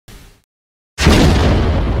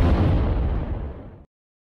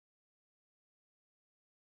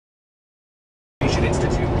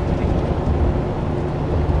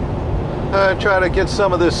try to get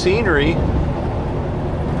some of this scenery.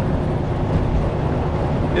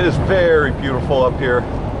 It is very beautiful up here.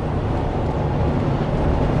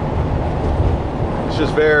 It's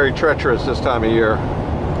just very treacherous this time of year.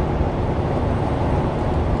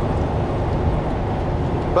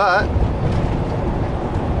 But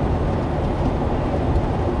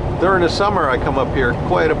during the summer I come up here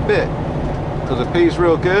quite a bit because it pays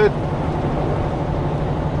real good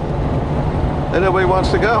and nobody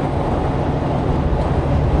wants to go.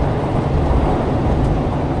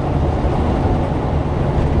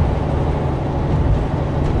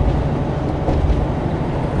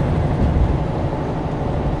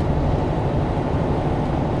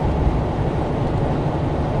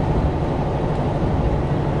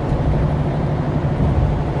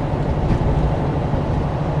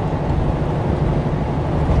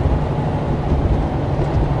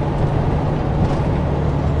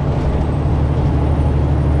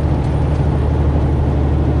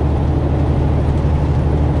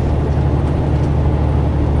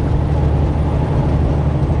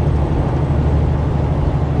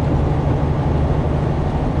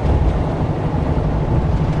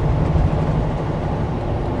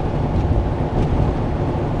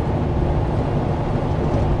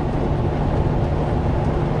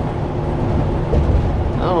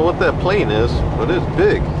 That plane is, but it's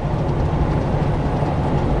big.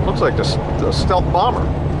 Looks like the stealth bomber.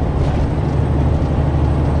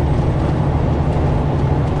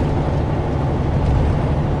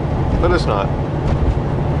 But it's not.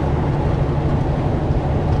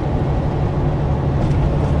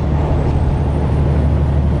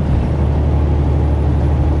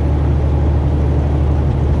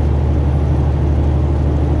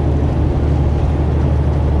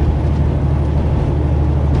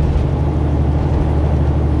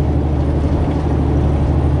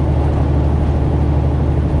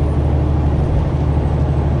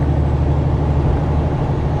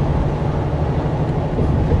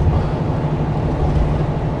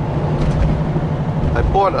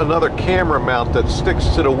 Another camera mount that sticks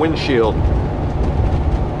to the windshield.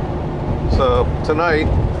 So tonight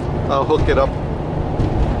I'll hook it up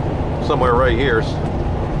somewhere right here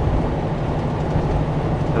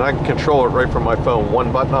and I can control it right from my phone.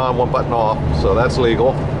 One button on, one button off, so that's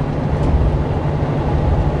legal.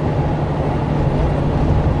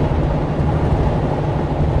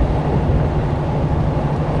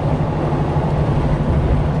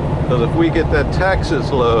 Because if we get that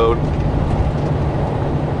Texas load,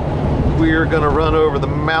 we are going to run over the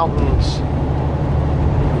mountains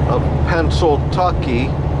of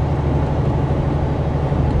Pennsylvania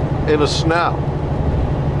in the snow.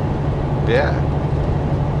 Yeah.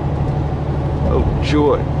 Oh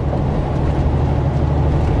joy.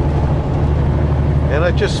 And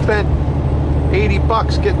I just spent 80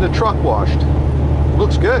 bucks getting the truck washed.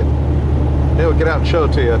 Looks good. Maybe we'll get out and show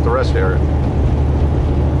it to you at the rest area.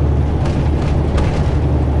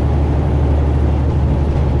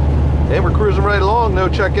 And we're cruising right along, no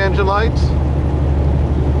check engine lights.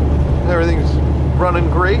 Everything's running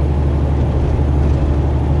great.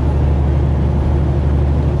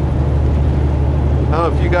 I don't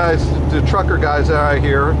know if you guys, the trucker guys out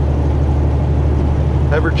here,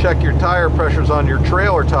 ever check your tire pressures on your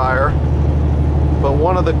trailer tire, but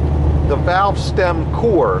one of the valve stem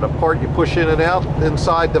core, the part you push in and out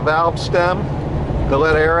inside the valve stem to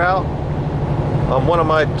let air out, on one of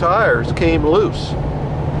my tires came loose.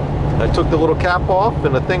 I took the little cap off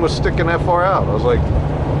and the thing was sticking that far out. I was like,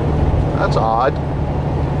 that's odd.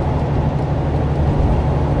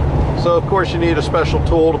 So of course you need a special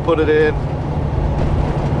tool to put it in.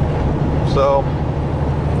 So,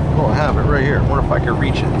 oh, I have it right here. I wonder if I can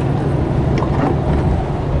reach it.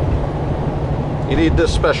 You need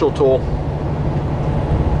this special tool.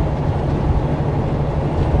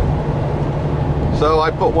 So I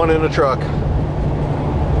put one in the truck.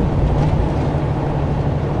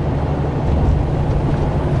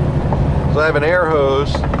 So I have an air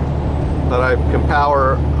hose that I can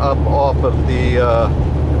power up off of the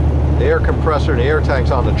air compressor and the air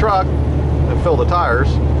tanks on the truck and fill the tires.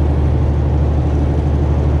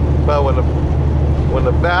 But when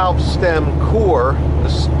the valve stem core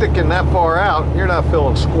is sticking that far out, you're not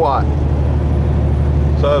filling squat.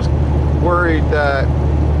 So I was worried that,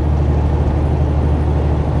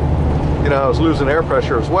 you know, I was losing air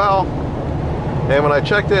pressure as well. And when I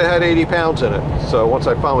checked it, it had 80 pounds in it. So once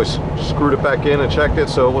I finally screwed it back in and checked it,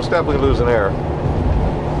 so it was definitely losing air.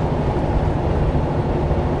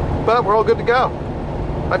 But we're all good to go.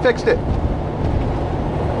 I fixed it.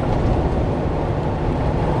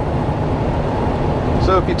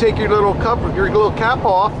 So if you take your little cap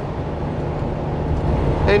off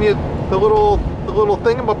and you the little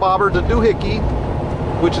thingamabobber, the doohickey,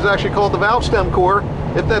 which is actually called the valve stem core,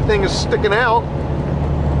 if that thing is sticking out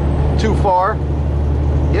too far,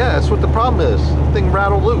 yeah, that's what the problem is. The thing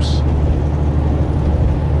rattled loose.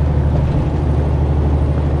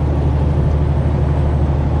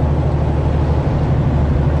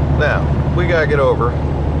 Now, we gotta get over.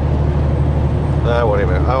 I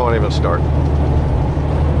won't even start.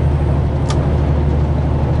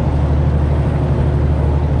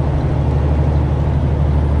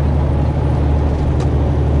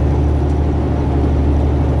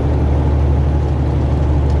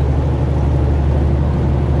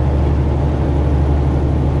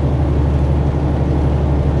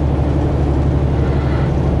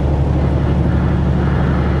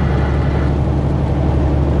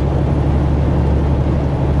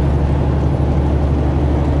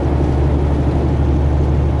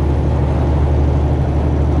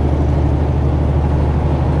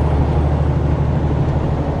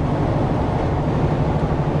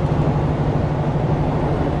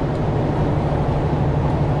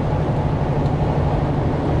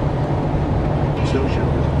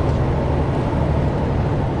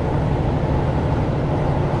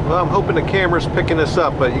 Well, I'm hoping the camera's picking this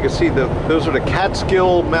up, but you can see those are the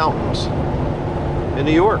Catskill Mountains in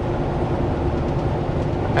New York.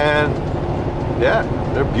 And yeah,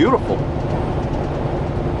 they're beautiful.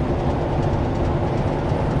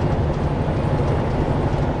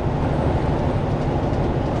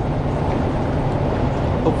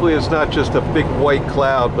 Hopefully it's not just a big white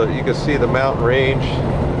cloud, but you can see the mountain range.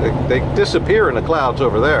 They disappear in the clouds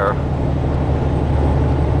over there.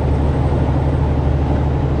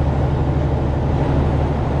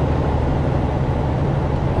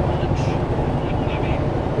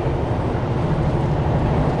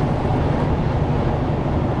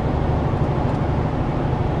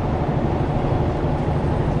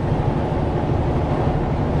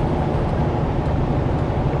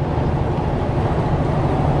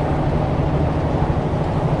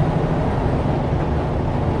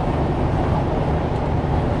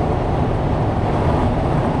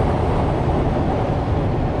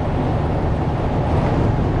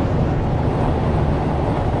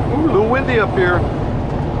 Windy up here.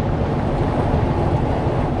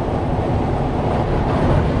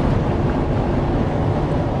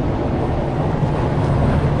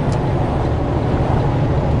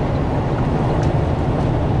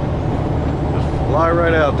 Just fly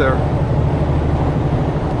right out there.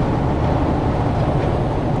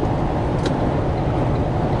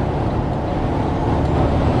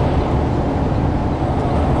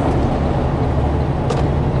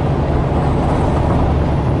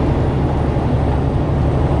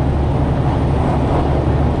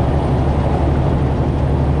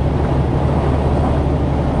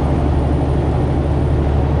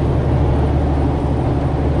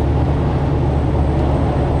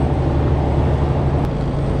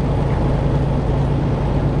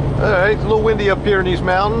 Alright, it's a little windy up here in these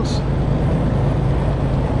mountains.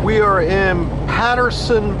 We are in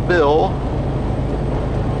Pattersonville,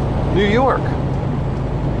 New York.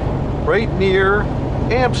 Right near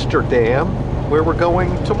Amsterdam, where we're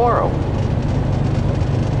going tomorrow.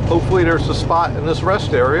 Hopefully there's a spot in this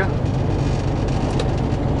rest area.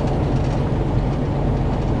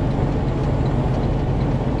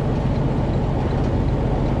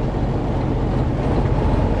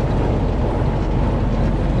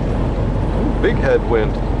 Big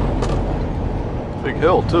headwind. Big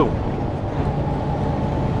hill too.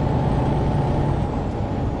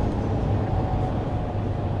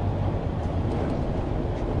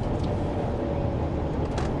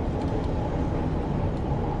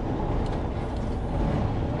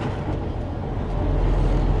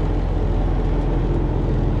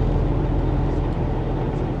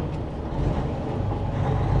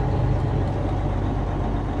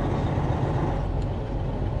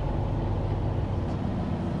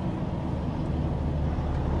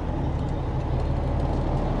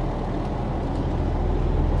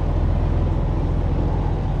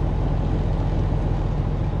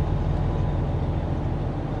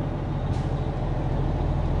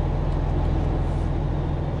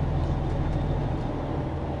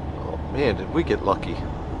 Man, did we get lucky.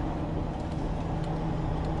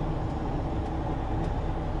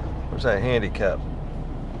 Where's that handicap?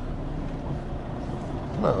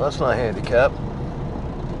 No, that's not handicap.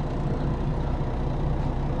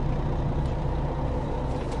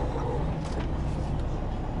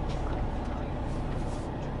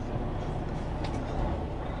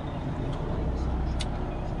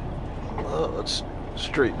 Let's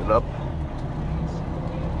straighten it up.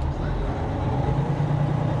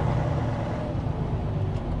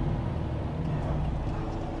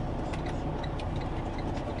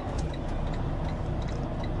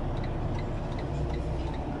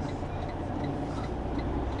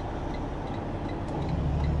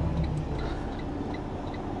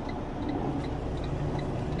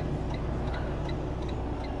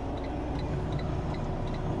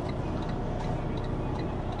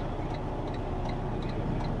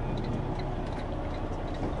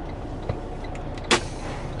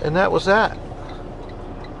 And that was that.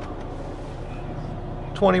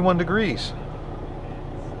 21 degrees.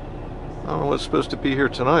 I don't know what's supposed to be here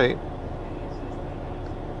tonight.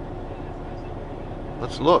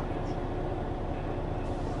 Let's look.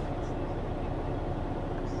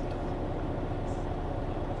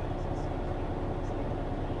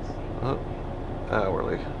 Oh,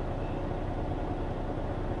 hourly.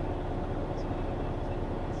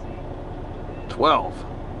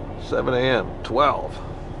 $12. 7 a.m. 12.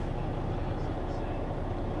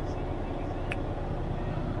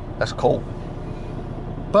 That's cold.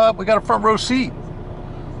 But we got a front row seat.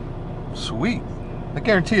 Sweet. I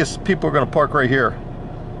guarantee you people are going to park right here.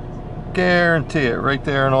 Guarantee it. Right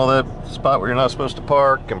there in all that spot where you're not supposed to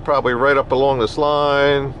park, and probably right up along this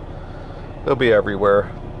line. They'll be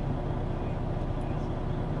everywhere.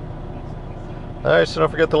 Alright, so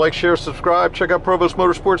don't forget to like, share, subscribe. Check out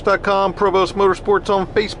ProvostMotorsports.com. Provost Motorsports on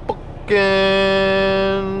Facebook.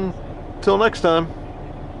 And till next time.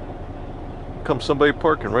 Come somebody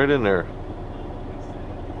parking right in there.